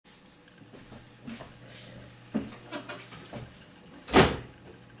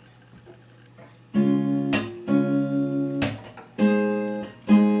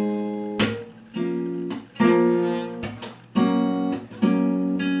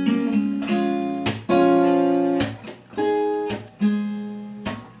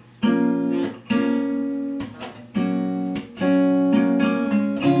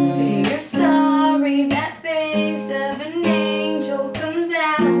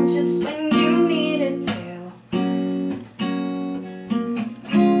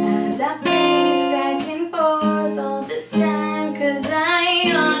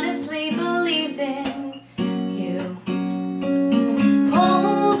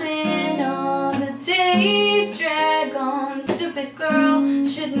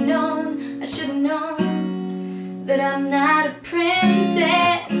should've known that I'm not a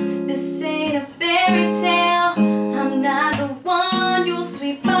princess. This ain't a fairy tale. I'm not the one you'll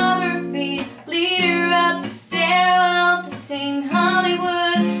sweep off her feet, lead her up the stairwell. This ain't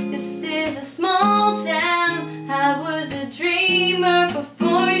Hollywood, this is a small town. I was a dreamer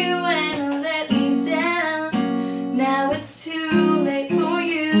before you went and let me down. Now it's too late for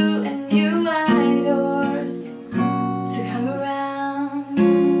you and you idols to come around.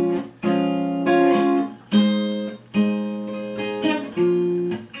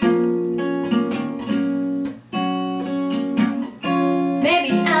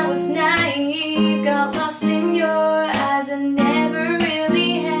 Maybe I was naive, got lost in your eyes and never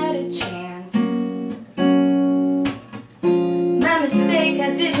really had a chance. My mistake,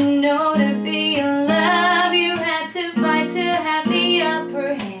 I didn't know to be in love you had to fight to have the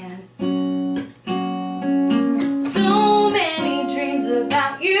upper hand. So many dreams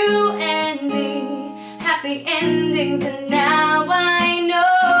about you and me, happy endings, and now I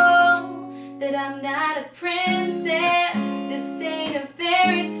know that I'm not a princess. This ain't a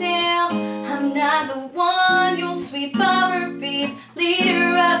fairy tale. I'm not the one you'll sweep off her feet, lead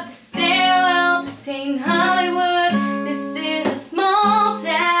her up the stairwell. This ain't Hollywood, this is a small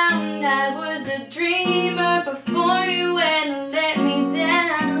town. I was a dreamer before you went and let me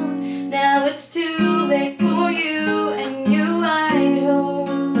down. Now it's too late for you and you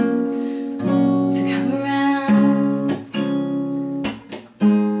idols to come around.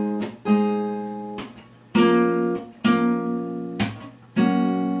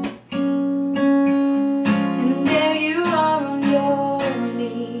 And there you are on your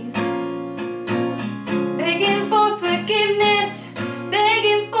knees, begging for forgiveness,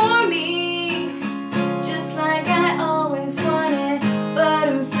 begging for me, just like I always wanted, but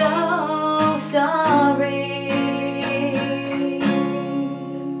I'm so sorry.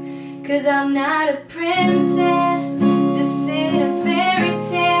 'Cause I'm not a princess.